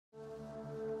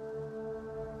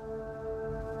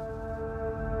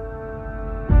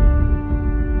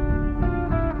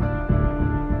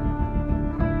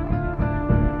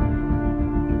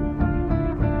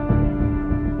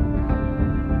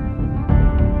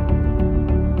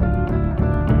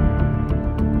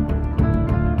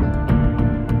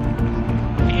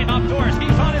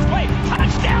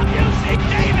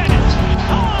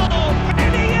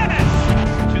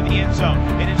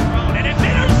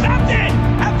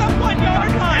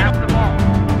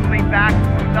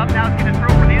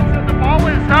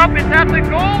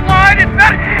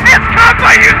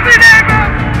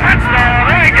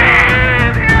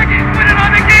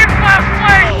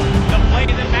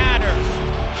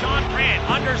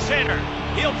center.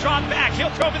 He'll drop back.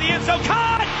 He'll throw for the end zone.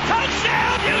 Caught!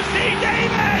 Touchdown, UC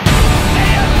Davis!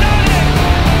 They have done it!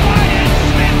 Wyatt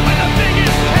Smith with the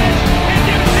biggest catch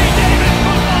in UC Davis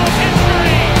football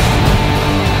history!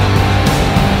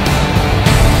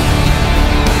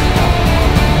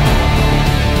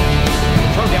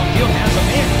 Throw downfield has him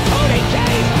in. Tony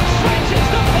Case stretches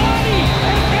the body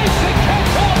and makes the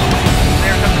catch all the way.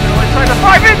 There comes the middle inside the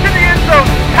 5 into the end zone.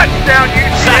 Touchdown,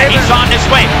 UC Davis. He's on his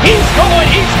way. He's going,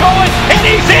 and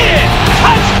he's in!